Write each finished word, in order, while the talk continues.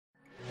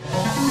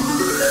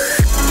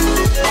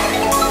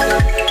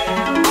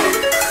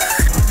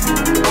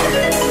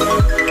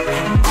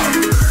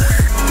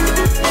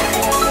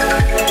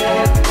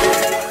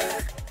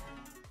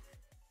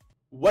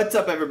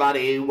What's up,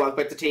 everybody? Welcome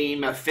back to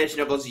Team Fish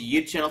Knuckles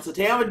YouTube channel. So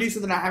today I'm going to do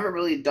something I haven't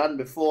really done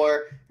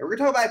before. And we're going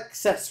to talk about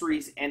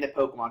accessories and the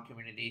Pokemon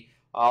community.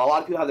 A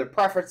lot of people have their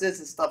preferences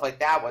and stuff like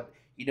that.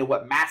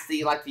 What mats that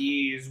you like to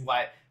use,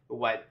 what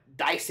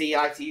dice that you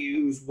like to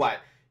use,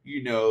 what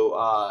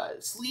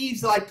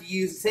sleeves you like to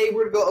use. Today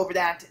we're going to go over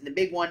that. And the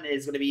big one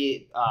is going to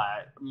be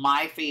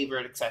my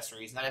favorite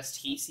accessories, and that is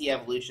TCG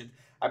Evolutions.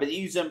 I've been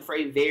using them for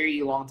a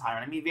very long time.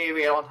 And I mean very,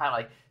 very long time,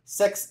 like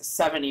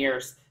 6-7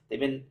 years. They've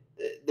been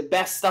the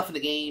best stuff in the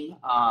game.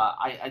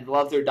 I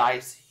love their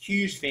dice.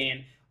 Huge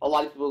fan. A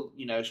lot of people,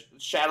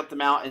 shout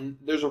them out, and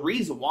there's a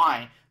reason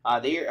why.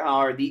 They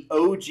are the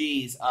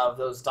OGs of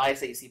those dice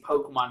that you see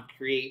Pokemon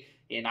create,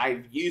 and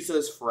I've used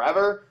those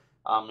forever.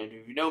 And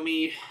if you know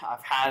me,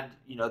 I've had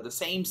the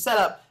same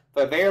setup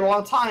for a very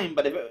long time.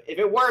 But if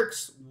it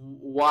works,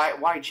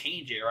 why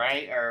change it,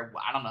 right? Or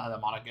I don't know how the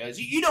motto goes.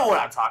 You know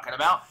what I'm talking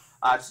about.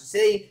 So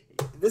say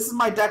this is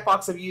my deck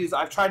box I've used.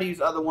 I've tried to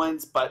use other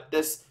ones, but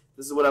this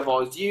is what I've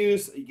always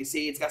used. You can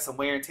see it's got some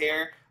wear and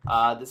tear.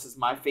 This is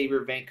my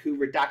favorite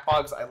Vancouver deck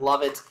box. I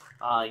love it.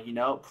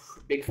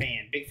 Big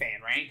fan,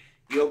 right?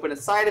 You open the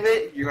side of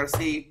it, you're gonna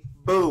see,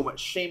 boom,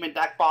 Shaman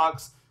deck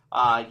box.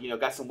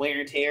 Got some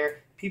wear and tear.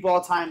 People all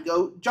the time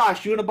go,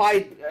 Josh, you wanna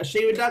buy a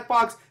Shaman deck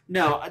box?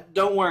 No,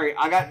 don't worry.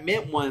 I got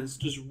mint ones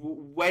just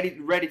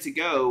ready to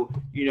go.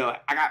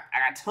 I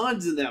got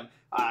tons of them.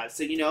 I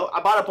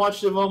bought a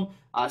bunch of them.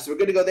 So we're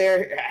good to go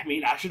there. I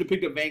mean, I should have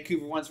picked up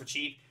Vancouver ones for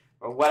cheap,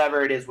 or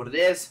whatever it is, what it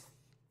is.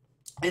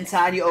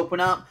 Inside, you open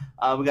up.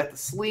 We got the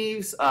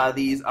sleeves.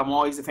 These, I'm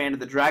always a fan of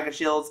the Dragon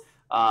Shields.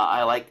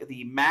 I like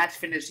the matte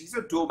finish. These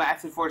are dual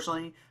mats,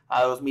 unfortunately.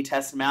 It was me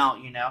testing them out.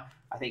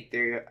 I think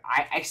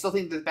I still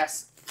think they're the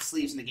best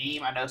sleeves in the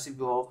game. I know some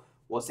people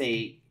will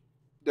say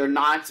they're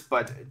not,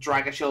 but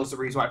Dragon Shield is the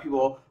reason why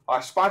people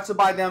are sponsored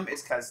by them.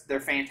 Is because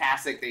they're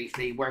fantastic.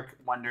 They work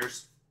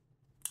wonders.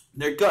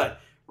 They're good,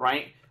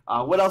 right?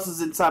 What else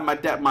is inside my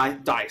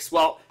dice?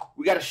 Well,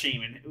 we got a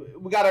Shaman.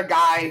 We got our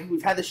guy.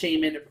 We've had the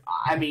Shaman.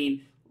 I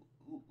mean,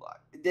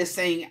 this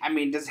thing,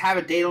 does it have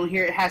a date on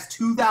here? It has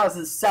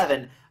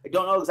 2007. I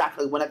don't know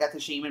exactly when I got the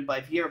Shaman, but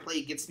if you ever play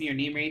Against Me or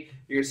Near Me,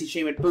 you're going to see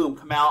Shaman, boom,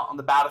 come out on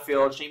the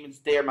battlefield. Shaman's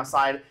there at my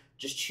side.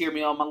 Just cheer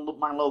me on,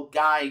 my little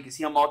guy. You can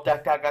see I'm all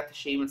decked out. Got the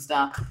Shaman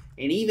stuff.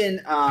 And even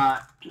the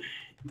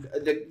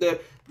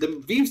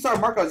VSTAR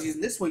mark I was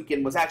using this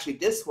weekend was actually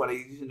this one. I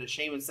was using the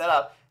Shaman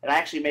setup, and I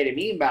actually made a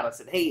meme about it. I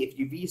said, hey, if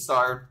you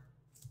VSTAR,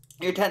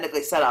 you're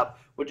technically set up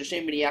with the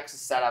Shaman EX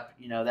setup.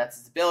 That's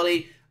its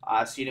ability.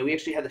 We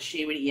actually had the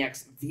Shaman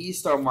EX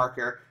VSTAR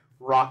marker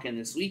rocking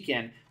this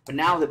weekend. But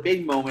now the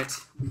big moment,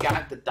 we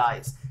got the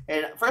dice.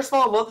 And first of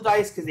all, I love the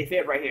dice because they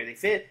fit right here. They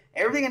fit.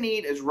 Everything I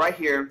need is right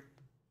here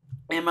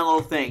in my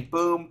little thing.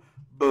 Boom,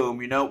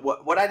 boom.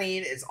 What I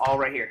need is all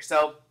right here.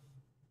 So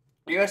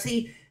you're going to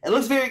see, it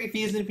looks very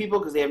confusing to people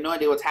because they have no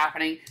idea what's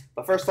happening.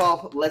 But first of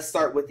all, let's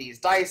start with these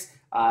dice.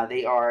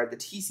 They are the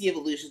TCG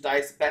Evolutions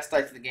dice, best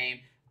dice in the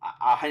game.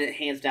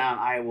 Hands down,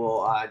 I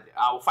will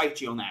fight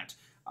you on that.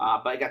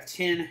 But I got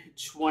 10,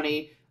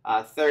 20,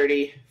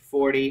 30,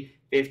 40,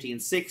 50,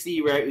 and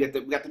 60, right? We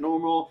got the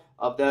normal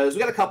of those. We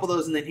got a couple of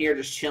those in here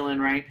just chilling,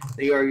 right?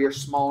 They are your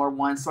smaller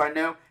ones. So I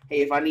know, hey,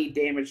 if I need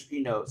damage,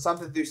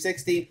 something through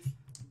 60,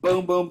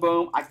 boom, boom,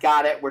 boom, I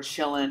got it. We're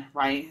chilling,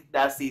 right?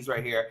 That's these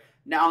right here.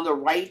 Now on the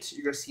right,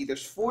 you're going to see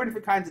there's 4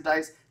 different kinds of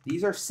dice.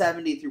 These are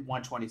 70 through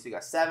 120. So you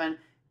got 7,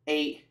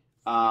 8,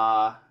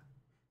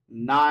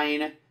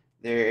 9.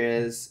 There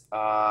is,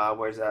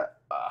 where's that?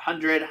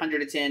 100,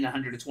 110,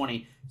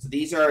 120. So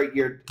these are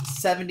your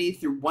 70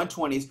 through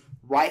 120s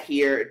right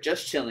here,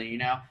 just chilling,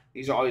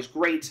 These are always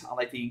great. I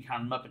like that you can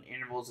count them up in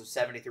intervals of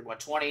 70 through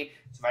 120.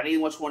 So if I need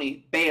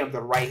 120, bam, they're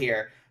right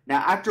here. Now,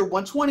 after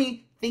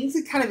 120, things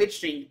get kind of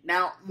interesting.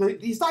 Now,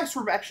 these dice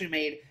were actually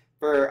made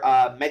for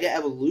Mega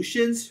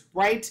Evolutions,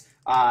 right?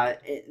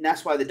 And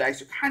that's why the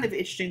dice are kind of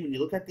interesting when you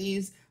look at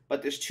these.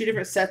 But there's 2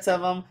 different sets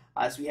of them.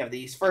 So we have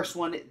these. First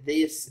one,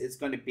 this is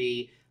going to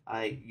be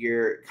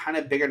your kind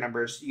of bigger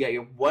numbers. You got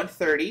your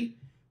 130,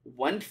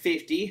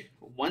 150,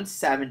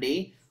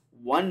 170,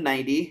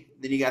 190.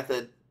 Then you got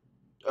the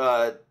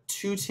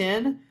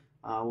 210.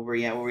 Where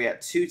we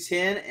at?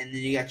 210, and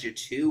then you got your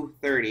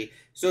 230.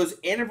 So those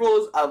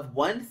intervals of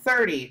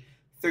 130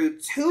 through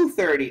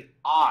 230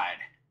 odd.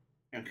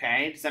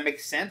 Okay, does that make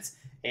sense?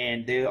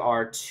 And there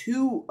are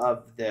 2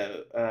 of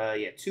the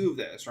 2 of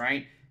those,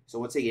 right? So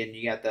once again,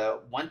 you got the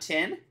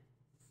 110.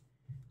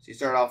 So you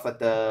start off with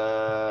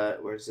the,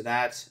 where's it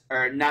at?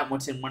 Or not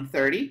 110,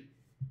 130.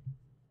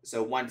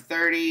 So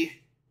 130,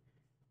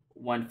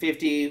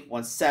 150,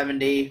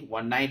 170,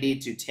 190,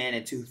 210,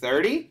 and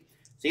 230.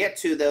 So you got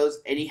 2 of those,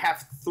 and you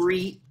have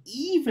 3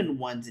 even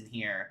ones in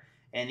here.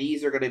 And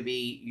these are going to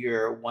be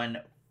your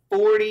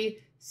 140,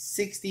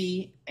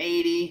 60,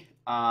 80,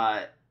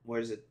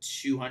 where's the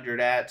 200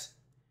 at?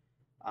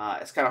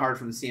 It's kind of hard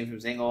for them to see him from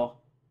his angle.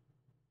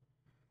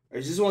 Or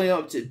is this only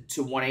up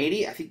to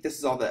 180? I think this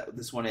is all that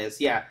this one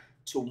is. Yeah,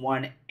 to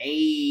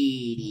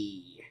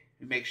 180.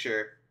 Let me make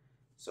sure.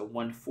 So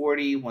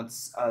 140,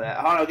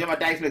 oh no, get my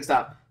dice mixed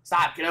up.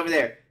 Stop, get over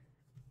there.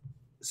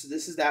 So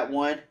this is that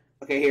one.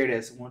 Okay, here it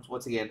is.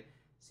 Once again.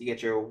 So you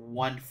get your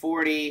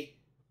 140,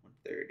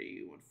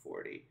 130,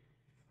 140.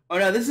 Oh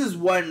no, this is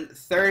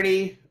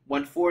 130,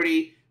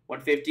 140,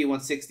 150,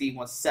 160,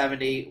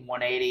 170,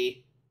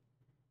 180.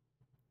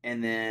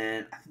 And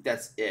then I think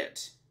that's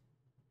it.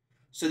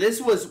 So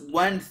this was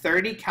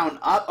 130 count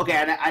up. Okay,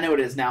 I know what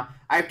it is now.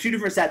 I have 2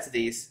 different sets of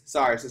these.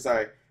 Sorry.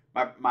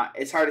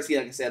 It's hard to see,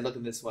 like I said,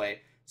 looking this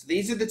way. So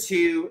these are the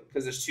 2,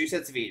 because there's 2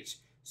 sets of each.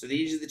 So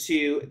these are the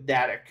 2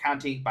 that are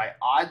counting by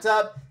odds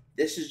up.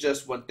 This is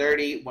just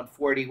 130,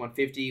 140,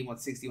 150,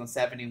 160,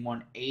 170,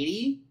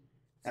 180.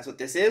 That's what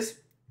this is.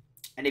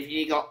 And if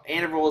you need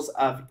intervals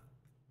of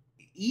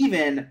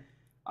even,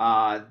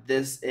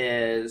 this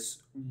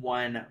is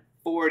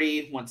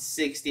 140,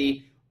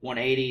 160,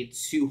 180,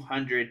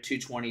 200,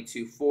 220,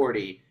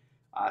 240.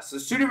 So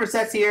there's 2 different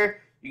sets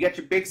here. You got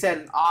your big set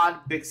and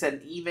odd, big set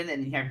and even,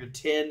 and you have your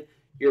 10,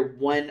 your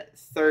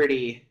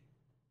 130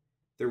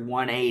 through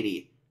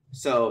 180.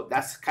 So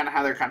that's kind of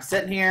how they're kind of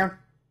sitting here.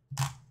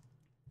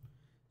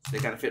 So they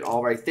kind of fit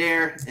all right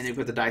there, and then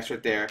put the dice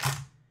right there.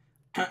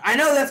 I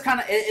know that's kind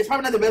of, it's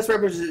probably not the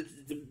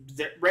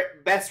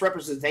best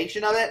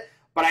representation of it,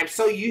 but I'm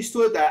so used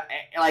to it that,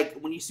 like,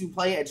 when you see me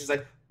play it, it's just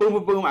like, boom,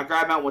 boom, boom, I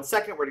grab them out in 1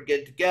 second, we're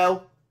good to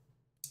go.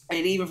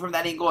 And even from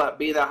that angle,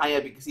 being that high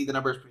up, you can see the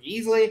numbers pretty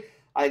easily,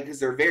 because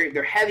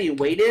they're heavy and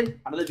weighted.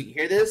 I don't know if you can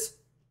hear this.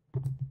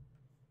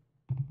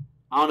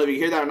 I don't know if you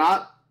can hear that or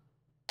not.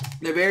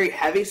 They're very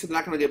heavy, so they're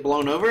not going to get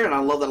blown over, and I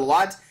love that a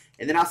lot.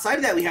 And then outside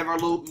of that, we have our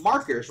little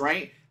markers,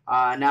 right?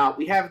 Now,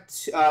 we have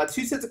 2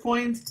 sets of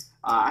coins.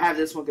 I have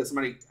this one because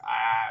somebody,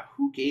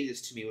 who gave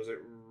this to me? Was it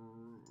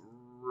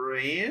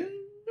Rand?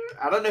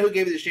 I don't know who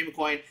gave me the Shaman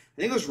coin. I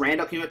think it was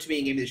Randall came up to me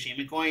and gave me the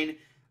Shaman coin.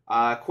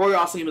 Corey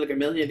also gave me like 1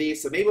 million of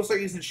these, so maybe we'll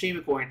start using the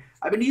Shaman coin.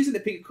 I've been using the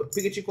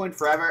Pikachu coin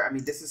forever. I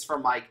mean, this is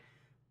from like,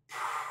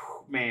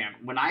 man,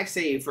 when I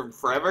say from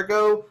forever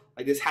ago,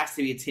 like this has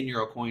to be a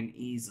 10-year-old coin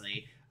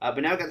easily. But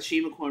now we got the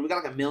Shaman coin. We got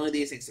like 1 million of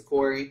these thanks to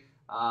Corey.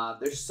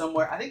 There's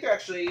somewhere, I think they're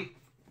actually,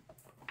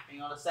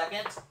 hang on a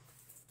second.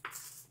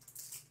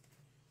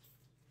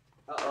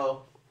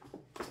 Uh-oh.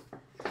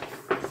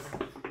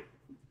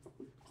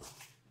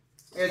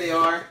 There they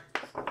are.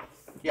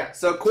 Yeah,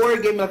 so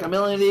Corey gave me like 1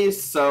 million of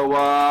these, so,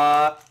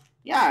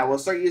 yeah, we'll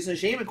start using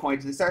Shaman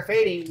coins. They start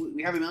fading,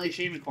 we have 1 million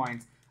Shaman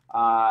coins.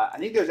 I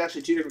think there's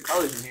actually 2 different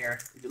colors in here,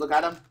 if you look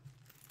at them.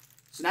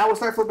 So now we'll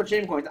start flipping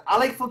Shaman coins. I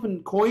like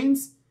flipping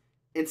coins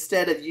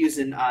instead of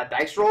using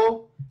dice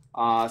roll.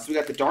 So we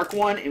got the dark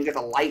one, and we got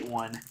the light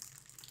one.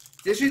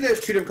 There's 2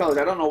 different colors.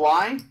 I don't know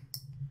why,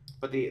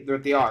 but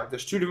they are.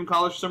 There's 2 different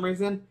colors for some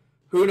reason.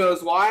 Who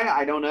knows why?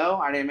 I don't know.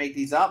 I didn't make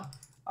these up.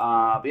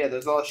 But yeah,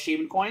 those are all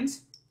Shaman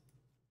coins.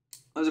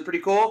 Those are pretty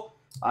cool.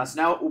 So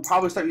now we'll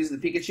probably start using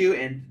the Pikachu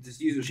and just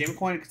use the Shaman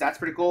coin because that's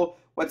pretty cool.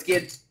 Once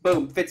again,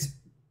 boom, fits,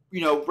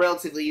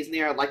 relatively easy in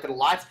there. I liked it a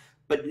lot.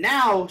 But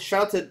now,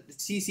 shout out to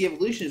TCG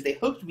Evolutions. They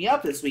hooked me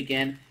up this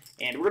weekend,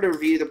 and we're going to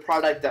review the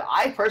product that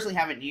I personally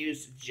haven't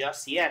used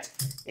just yet,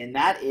 and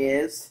that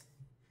is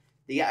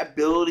the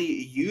ability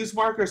to use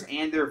markers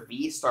and their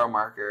VSTAR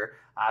marker.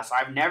 So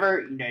I've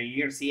never, you're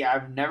going to see,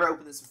 I've never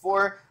opened this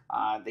before.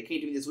 They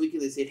came to me this week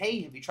and they said,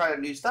 hey, have you tried our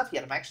new stuff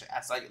yet? I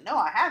was like, no,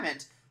 I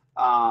haven't.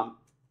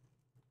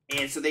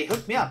 And so they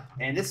hooked me up,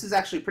 and this is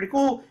actually pretty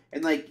cool.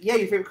 And like, yeah,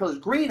 your favorite color is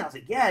green. I was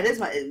like, yeah,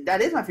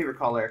 that is my favorite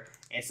color.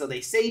 And so they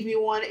saved me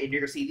one, and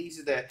you're gonna see these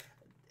are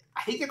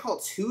I think they're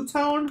called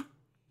 2-tone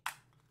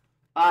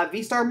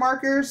VSTAR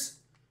markers,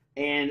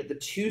 and the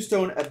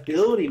 2-tone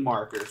ability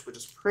markers, which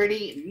is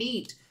pretty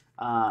neat.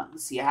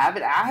 Let's see, I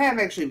have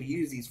actually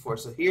used these before.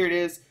 So here it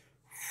is.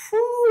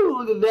 Woo,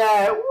 look at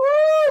that.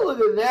 Woo, look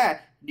at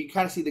that. You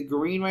kind of see the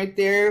green right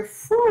there.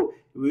 Woo.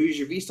 You use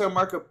your VSTAR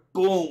marker.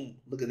 Boom.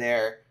 Look at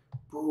there.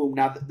 Boom.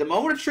 Now, the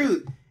moment of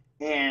truth.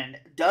 And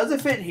does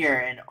it fit in here?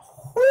 And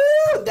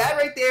whoo, that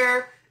right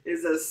there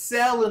is a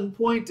selling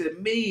point to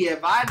me. If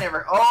I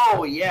never...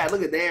 Oh, yeah.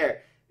 Look at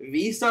there.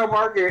 VSTAR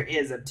marker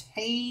is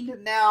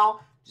obtained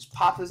now. Just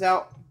pop this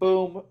out.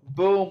 Boom.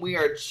 Boom. We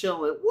are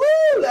chilling.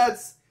 Woo.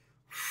 That's...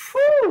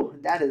 Whew,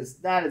 that is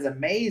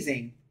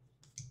amazing.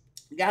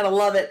 You gotta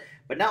love it.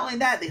 But not only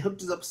that, they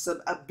hooked us up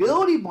some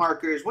ability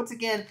markers. Once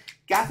again,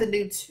 got the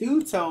new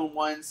 2-tone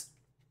ones.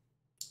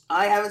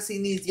 I haven't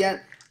seen these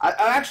yet. I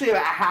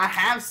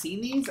have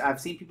seen these.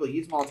 I've seen people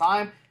use them all the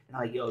time. And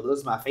I'm like, yo,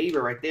 those are my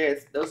favorite right there.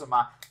 Those are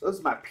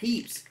my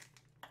peeps.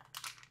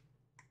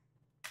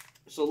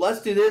 So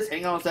let's do this.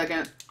 Hang on a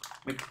second.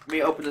 Let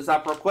me open this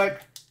up real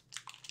quick.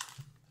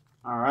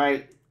 All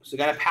right. So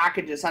got a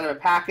package inside of a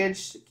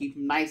package to keep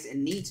them nice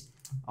and neat.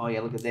 Oh yeah,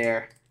 look at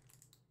there.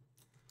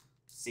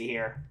 Let's see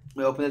here. Let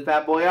me open this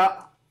bad boy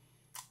up.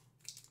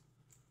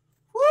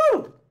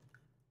 Woo!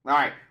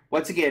 Alright,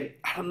 once again,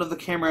 I don't know the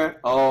camera.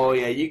 Oh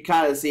yeah, you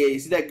kind of see it. You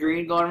see that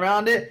green going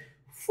around it?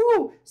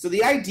 Woo! So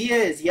the idea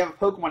is you have a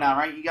Pokemon out,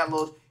 right? You got a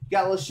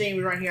little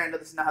Shaman right here. I know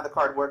this is not how the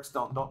card works.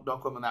 Don't quote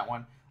me on that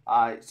one.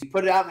 So you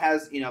put it out, it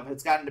has, if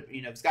it's got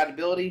an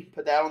ability,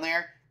 put that on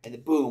there, and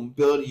then boom,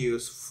 ability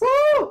use.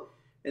 Woo!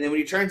 And then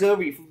when he turns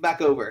over, you flip back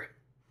over.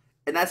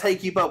 And that's how you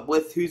keep up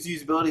with who's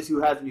used abilities,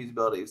 who hasn't used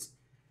abilities.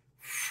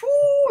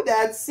 Whew,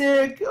 that's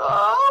sick.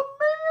 Oh,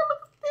 man, look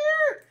at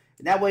there.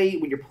 And that way,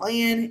 when you're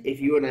playing, if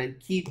you want to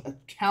keep a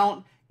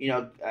count,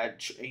 hey,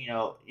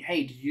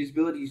 did you use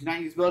ability, did you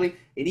not use ability?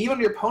 And even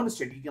on your opponent's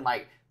turn, you can,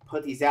 like,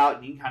 put these out,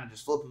 and you can kind of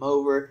just flip them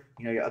over.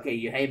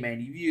 Hey,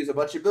 man, you've used a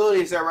bunch of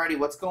abilities already.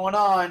 What's going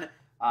on?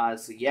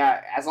 So,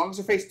 yeah, as long as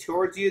they're faced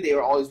towards you, they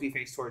will always be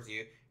faced towards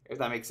you, if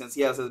that makes sense.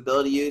 Yeah, so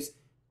ability use,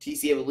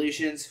 TC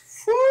Evolutions.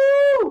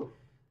 Woo!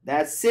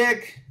 That's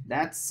sick.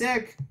 That's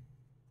sick.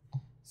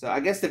 So I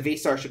guess the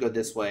VSTAR should go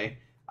this way.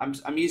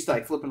 I'm used to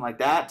like flipping like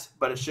that,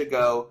 but it should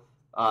go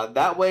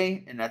that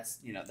way, and that's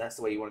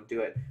the way you want to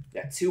do it.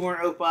 We got 2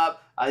 more open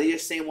up. These are the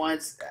same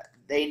ones.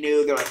 They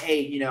knew, they're like,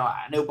 hey,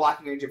 I know black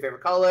and green's your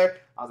favorite color.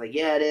 I was like,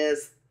 yeah, it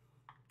is.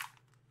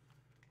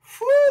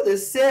 Whew,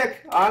 this is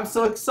sick. I'm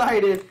so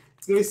excited.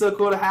 It's gonna be so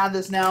cool to have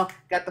this now.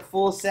 Got the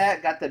full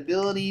set. Got the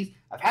abilities.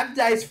 I've had the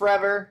dice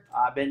forever.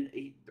 I've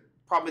been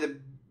probably the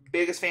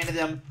biggest fan of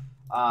them.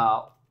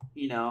 I've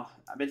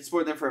been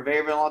supporting them for a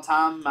very, very long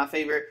time. My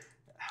favorite.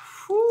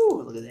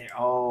 Whew, look at there.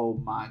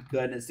 Oh, my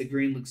goodness. The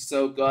green looks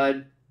so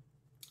good.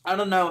 I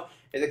don't know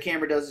if the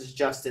camera does this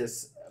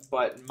justice,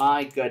 but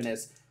my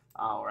goodness.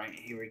 All right,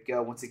 here we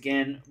go. Once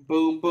again,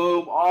 boom,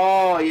 boom.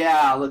 Oh,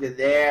 yeah, look at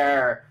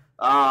there.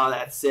 Oh,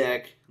 that's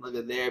sick. Look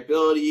at there.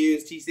 Ability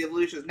use, TC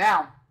Evolutions.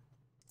 Now,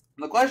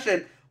 the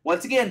question,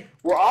 once again,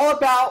 we're all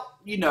about,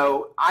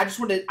 I just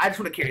want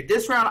to carry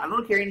this round. I don't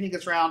want to carry anything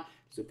this round.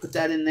 So put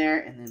that in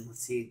there, and then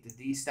let's see, the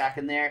D stack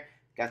in there.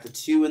 Got the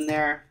 2 in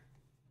there.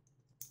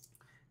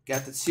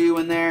 Got the 2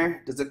 in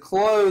there. Does it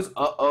close?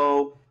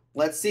 Uh-oh.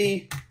 Let's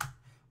see.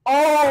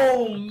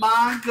 Oh,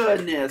 my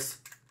goodness.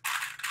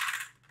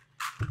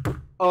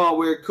 Oh,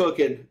 we're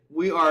cooking.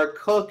 We are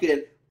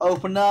cooking.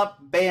 Open up.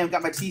 Bam.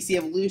 Got my TC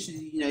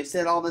Evolution.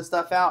 Set all this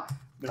stuff out.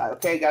 Be like,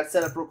 okay, got it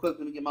set up real quick.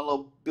 Let me get my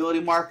little ability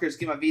markers.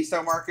 Get my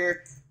VSTAR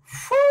marker.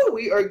 Whew,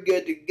 we are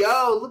good to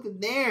go. Look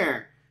at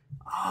there.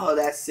 Oh,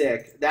 that's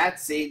sick. That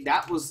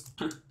was,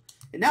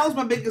 and that was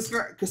my biggest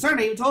concern.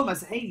 I even told him, I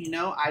said, hey,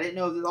 I didn't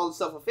know that all this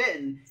stuff would fit.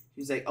 And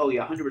he was like, oh,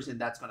 yeah, 100%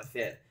 that's going to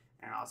fit.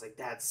 And I was like,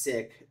 that's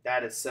sick.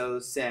 That is so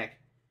sick.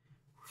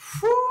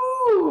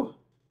 Whew.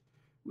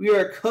 We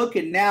are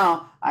cooking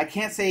now. I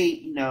can't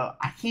say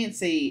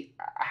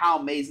how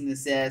amazing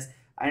this is.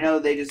 I know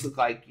they just look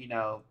like,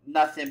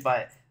 nothing,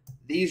 but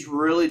these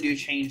really do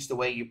change the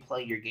way you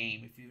play your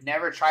game. If you've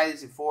never tried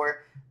these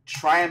before,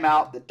 try them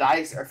out. The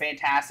dice are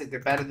fantastic. They're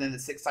better than the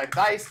 6-sided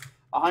dice.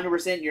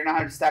 100%. You're not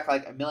having to stack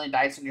like a million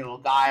dice on your little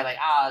guy. Like,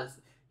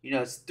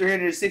 it's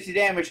 360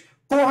 damage,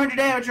 400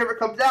 damage whenever it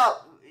comes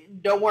out.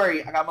 Don't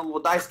worry. I got my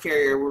little dice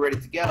carrier. We're ready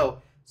to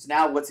go. So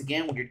now, once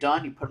again, when you're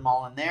done, you put them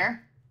all in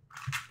there.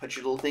 Put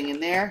your little thing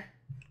in there.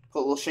 Put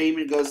a little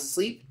shaman, it goes to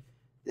sleep.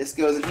 This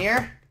goes in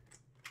here.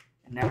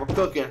 And now we're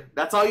cooking.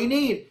 That's all you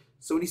need.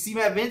 So when you see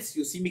my events,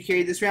 you'll see me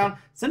carry this around.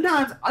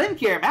 Sometimes I don't even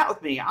carry a mat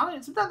with me.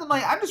 Sometimes I'm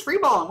like, I'm just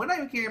freeballing. We're not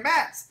even carrying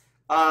mats.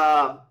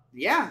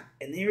 Yeah.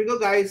 And there we go,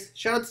 guys.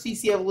 Shout out to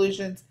TC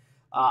Evolutions.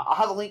 I'll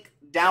have a link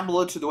down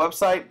below to the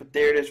website, but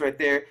there it is right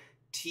there.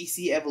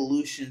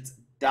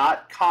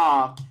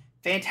 TCEvolutions.com.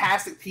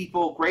 Fantastic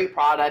people. Great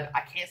product.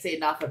 I can't say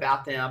enough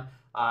about them.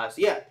 So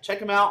yeah, check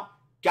them out.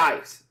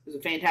 Guys, it was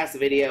a fantastic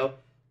video.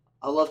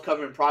 I love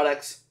covering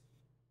products.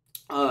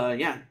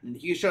 Yeah. And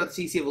huge shout out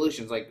to TC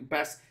Evolutions. Like,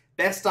 best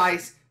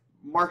dice,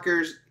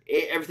 markers,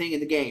 everything in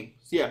the game.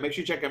 So yeah, make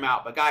sure you check them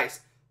out. But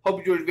guys,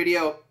 hope you enjoyed the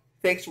video.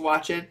 Thanks for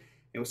watching, and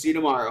we'll see you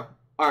tomorrow.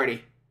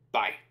 Alrighty,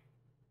 bye.